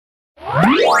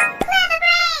A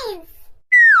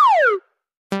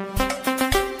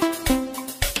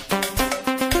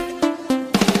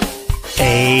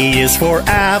is for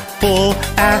apple,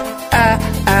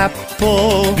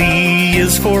 apple. B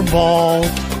is for ball,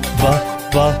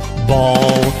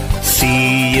 ball.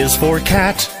 C is for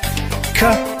cat,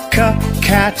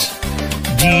 cat.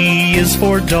 D is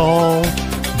for doll,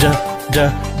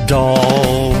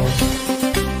 doll.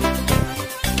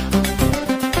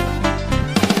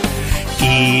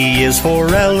 E is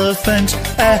for elephant,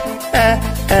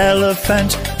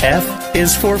 elephant. F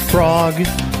is for frog,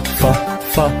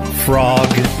 frog.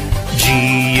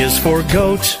 G is for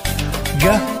goat,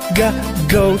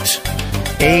 goat.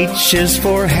 H is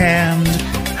for hand,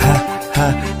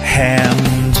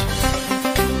 hand.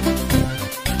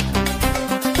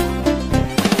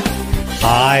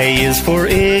 I is for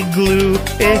igloo,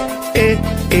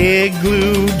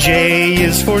 igloo. J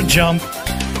is for jump,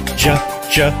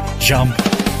 jump.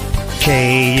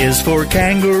 K is for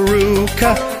kangaroo,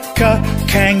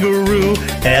 kangaroo.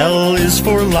 L is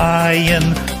for lion,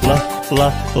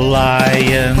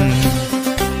 lion.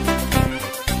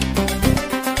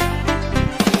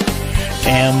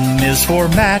 M is for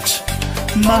mat,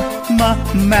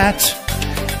 mat.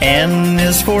 N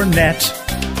is for net,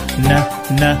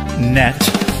 net.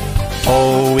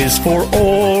 O is for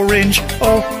orange,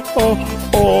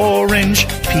 orange.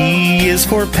 P is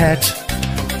for pet,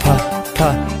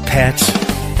 pet.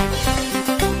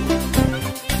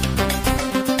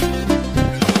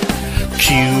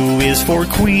 Q is for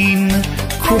queen,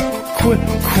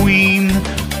 queen.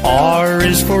 R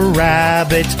is for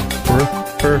rabbit,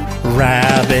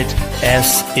 rabbit.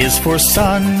 S is for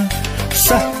sun,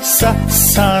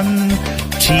 sun.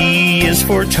 T is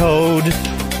for toad,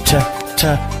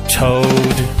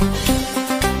 toad.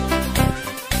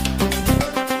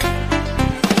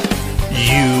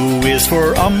 U is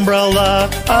for umbrella,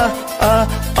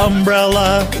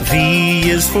 umbrella. V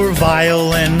is for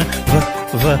violin,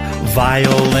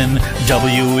 violin.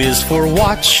 W is for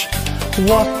watch,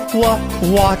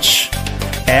 watch.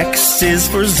 X is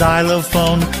for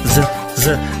xylophone,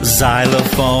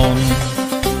 xylophone.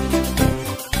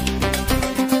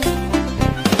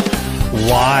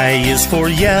 Y is for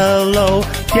yellow,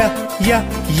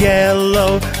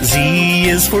 yellow. Z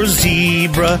is for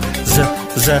zebra,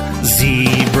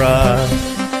 zebra.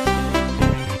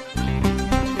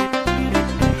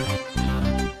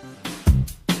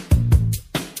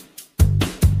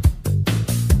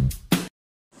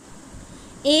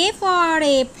 A for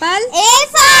apple, A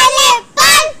for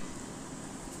apple.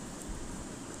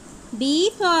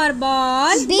 B for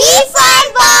ball, B for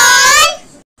ball.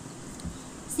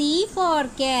 C for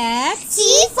cat,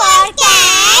 C for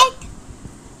cat.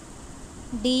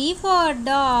 D for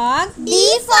dog,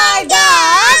 D for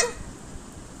dog.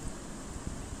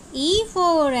 E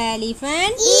for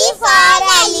elephant, E for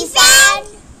elephant.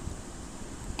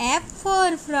 F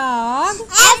for frog,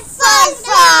 F for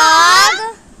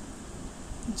frog.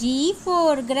 G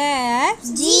for grapes,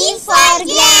 G for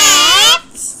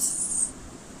grapes.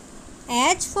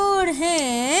 H for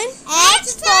hen,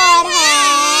 H for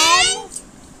hen.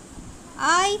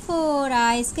 I for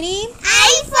ice cream,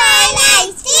 I for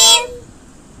ice cream.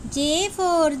 J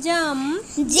for jump,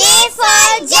 J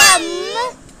for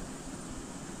jump.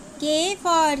 K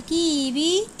for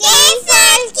kiwi, K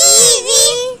for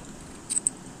kiwi.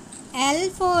 L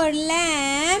for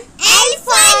lamb, L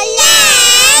for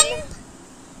lamb.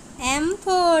 M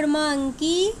for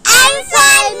monkey, M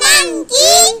for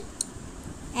monkey.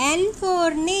 N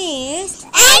for nest,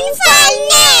 N for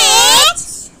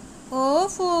nest. O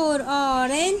for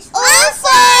orange, O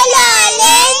for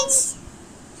orange.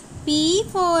 P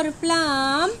for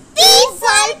plum, P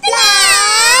for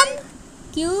plum.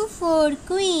 Q for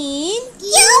queen,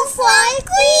 Q for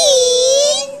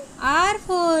queen. R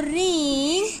for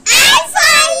ring, R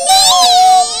for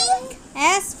ring.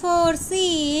 S for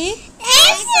sheep,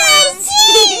 S for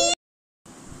sheep.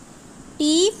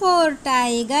 T for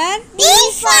tiger, T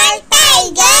for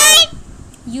tiger.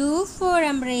 U for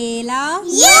umbrella,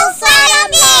 U for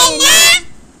umbrella.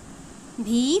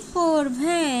 V for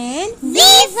van, V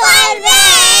for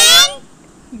van.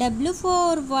 W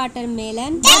for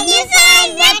watermelon, W for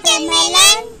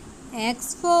watermelon.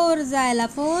 X for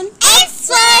xylophone, X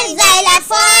for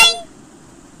xylophone.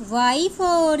 Y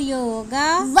for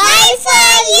yoga, Y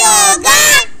for yoga.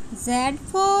 Z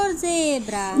for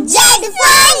zebra. Z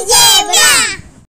for zebra.